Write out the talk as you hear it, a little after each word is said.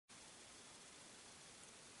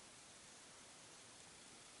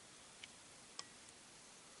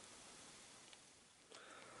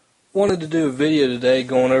Wanted to do a video today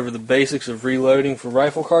going over the basics of reloading for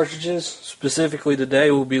rifle cartridges. Specifically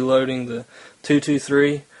today we'll be loading the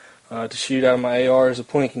 223 to shoot out of my AR as a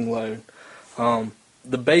plinking load.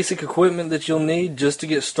 The basic equipment that you'll need just to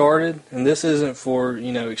get started, and this isn't for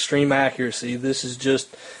extreme accuracy, this is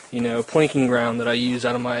just a plinking round that I use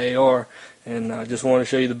out of my AR, and I just want to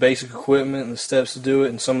show you the basic equipment and the steps to do it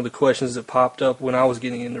and some of the questions that popped up when I was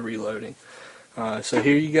getting into reloading. So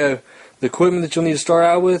here you go. The equipment that you'll need to start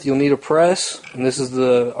out with, you'll need a press, and this is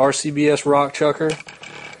the RCBS rock chucker.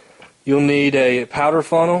 You'll need a powder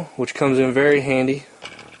funnel, which comes in very handy.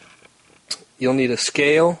 You'll need a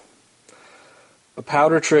scale, a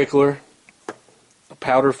powder trickler, a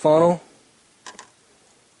powder funnel,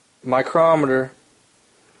 micrometer,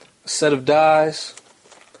 a set of dies,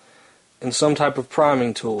 and some type of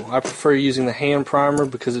priming tool. I prefer using the hand primer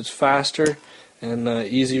because it's faster and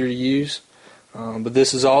easier to use. But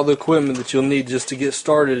this is all the equipment that you'll need just to get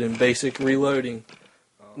started in basic reloading.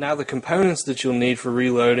 Now the components that you'll need for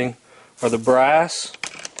reloading are the brass,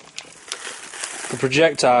 the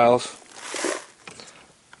projectiles,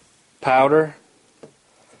 powder,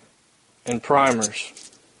 and primers.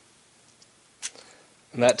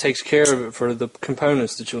 And that takes care of it for the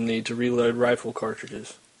components that you'll need to reload rifle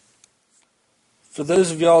cartridges. For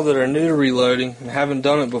those of y'all that are new to reloading and haven't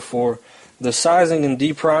done it before, the sizing and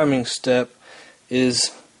depriming step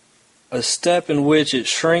is a step in which it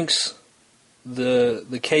shrinks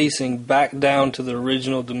the casing back down to the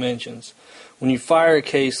original dimensions. When you fire a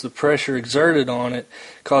case, the pressure exerted on it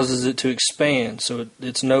causes it to expand, so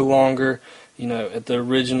it's no longer at the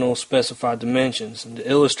original specified dimensions. And to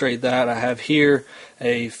illustrate that, I have here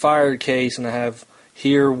a fired case and I have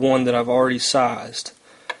here one that I've already sized.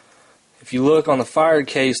 If you look on the fired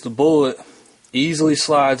case, the bullet easily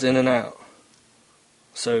slides in and out.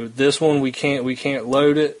 So this one we can't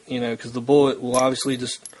load it, because the bullet will obviously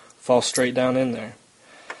just fall straight down in there.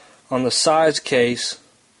 On the sized case,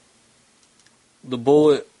 the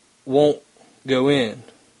bullet won't go in.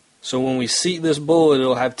 So when we seat this bullet,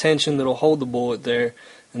 it'll have tension that'll hold the bullet there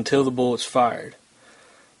until the bullet's fired.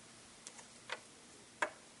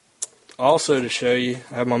 Also, to show you,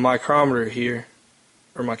 I have my micrometer here,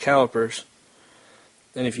 or my calipers,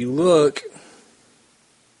 and if you look,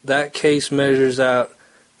 that case measures out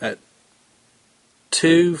at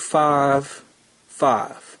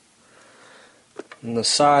 255. In the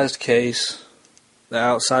sized case, the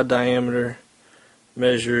outside diameter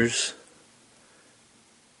measures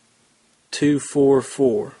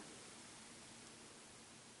 244.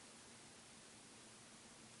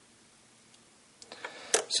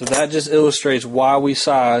 So that just illustrates why we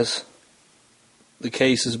size the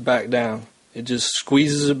cases back down. It just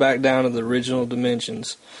squeezes it back down to the original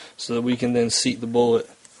dimensions so that we can then seat the bullet.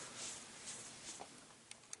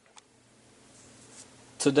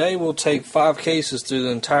 Today we'll take 5 cases through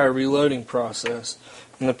the entire reloading process.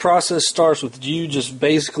 And the process starts with you just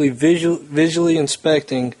basically visually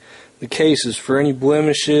inspecting the cases for any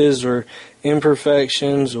blemishes or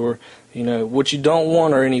imperfections, or what you don't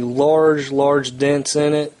want are any large dents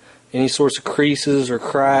in it, any sorts of creases or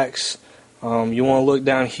cracks. You want to look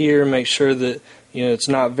down here and make sure that it's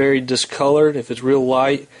not very discolored. If it's real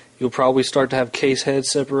light, you'll probably start to have case head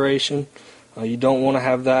separation. You don't want to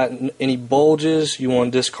have that. Any bulges, you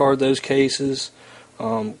want to discard those cases.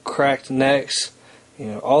 Cracked necks,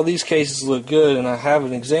 all these cases look good, and I have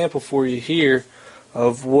an example for you here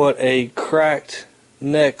of what a cracked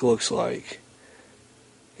neck looks like.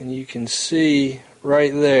 And you can see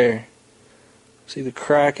right there, see the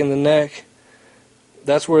crack in the neck?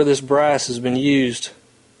 That's where this brass has been used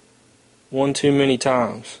one too many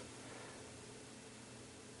times.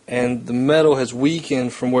 And the metal has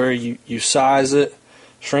weakened from where you size it,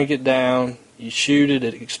 shrink it down, you shoot it,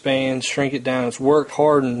 it expands, shrink it down, it's work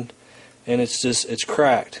hardened, and it's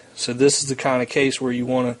cracked. So this is the kind of case where you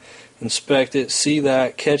want to inspect it, see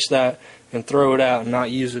that, catch that, and throw it out and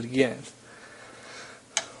not use it again.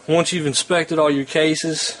 Once you've inspected all your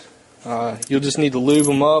cases, you'll just need to lube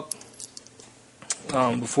them up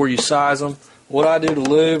before you size them. What I do to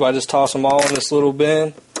lube, I just toss them all in this little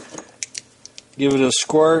bin, give it a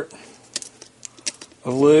squirt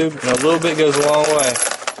of lube, and a little bit goes a long way.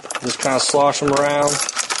 Just kind of slosh them around,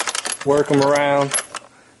 work them around,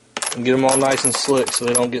 and get them all nice and slick so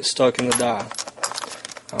they don't get stuck in the die.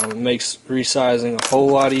 It makes resizing a whole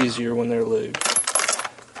lot easier when they're lubed.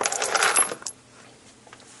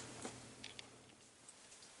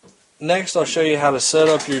 Next, I'll show you how to set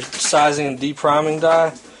up your sizing and depriming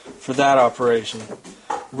die for that operation.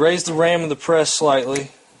 Raise the ram of the press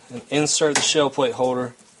slightly and insert the shell plate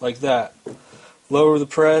holder like that. Lower the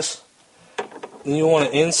press, then you want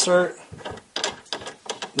to insert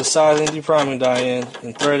the sizing depriming die in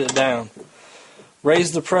and thread it down.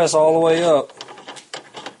 Raise the press all the way up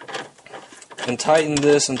and tighten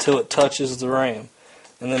this until it touches the ram,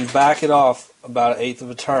 and then back it off about 1/8 of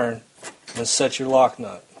a turn and set your lock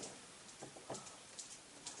nut.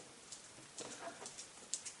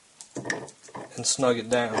 And snug it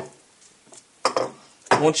down.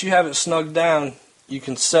 Once you have it snugged down, you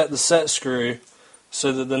can set the set screw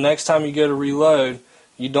so that the next time you go to reload,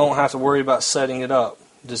 you don't have to worry about setting it up.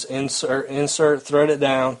 Just insert, thread it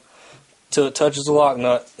down till it touches the lock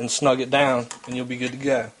nut and snug it down, and you'll be good to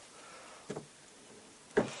go.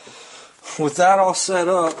 With that all set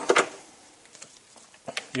up,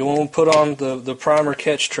 you want to put on the primer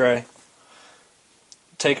catch tray.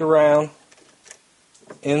 Take a round,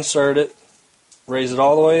 insert it, raise it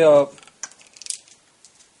all the way up,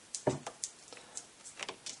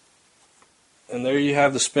 and there you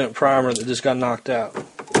have the spent primer that just got knocked out.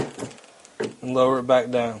 And lower it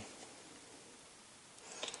back down.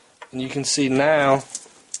 And you can see now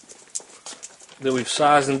that we've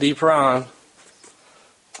sized and deprimed,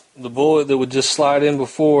 the bullet that would just slide in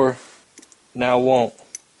before now won't.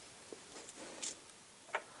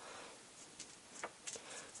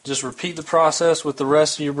 Just repeat the process with the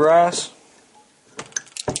rest of your brass.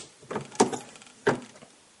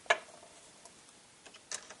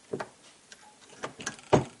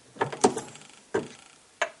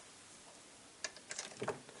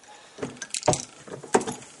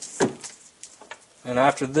 And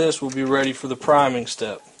after this, we'll be ready for the priming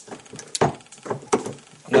step. And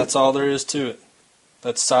that's all there is to it.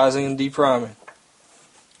 That's sizing and depriming.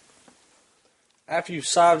 After you've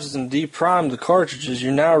sized and deprimed the cartridges,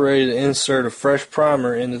 you're now ready to insert a fresh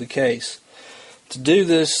primer into the case. To do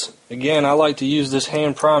this, again, I like to use this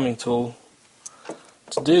hand priming tool.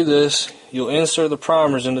 To do this, you'll insert the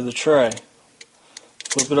primers into the tray.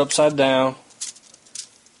 Flip it upside down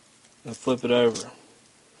and flip it over.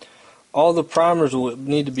 All the primers will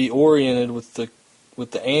need to be oriented with the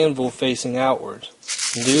anvil facing outwards.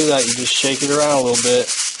 To do that, you just shake it around a little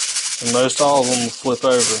bit, and most all of them will flip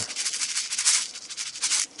over.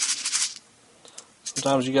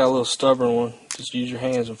 Sometimes you got a little stubborn one, just use your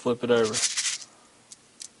hands and flip it over.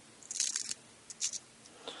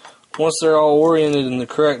 Once they're all oriented in the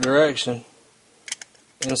correct direction,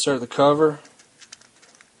 insert the cover,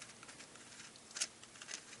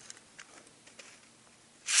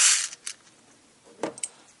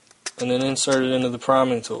 and then insert it into the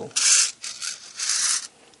priming tool.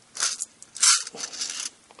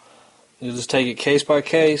 You'll just take it case by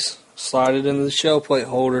case, slide it into the shell plate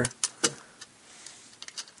holder,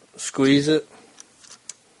 squeeze it,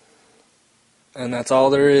 and that's all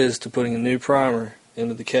there is to putting a new primer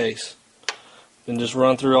into the case. Then just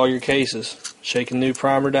run through all your cases. Shake a new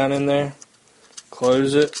primer down in there,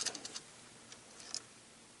 close it.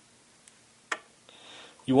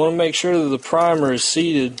 You want to make sure that the primer is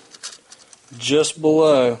seated just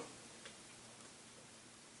below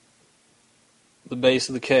the base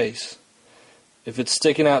of the case. If it's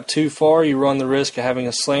sticking out too far, you run the risk of having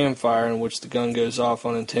a slam fire in which the gun goes off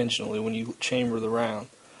unintentionally when you chamber the round.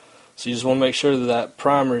 So you just want to make sure that that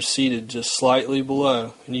primer is seated just slightly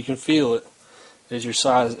below, and you can feel it as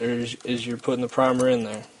you're putting the primer in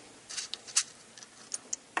there.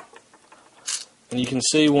 And you can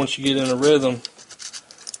see once you get in a rhythm,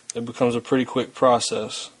 it becomes a pretty quick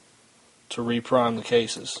process to reprime the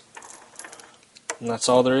cases. And that's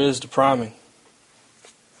all there is to priming.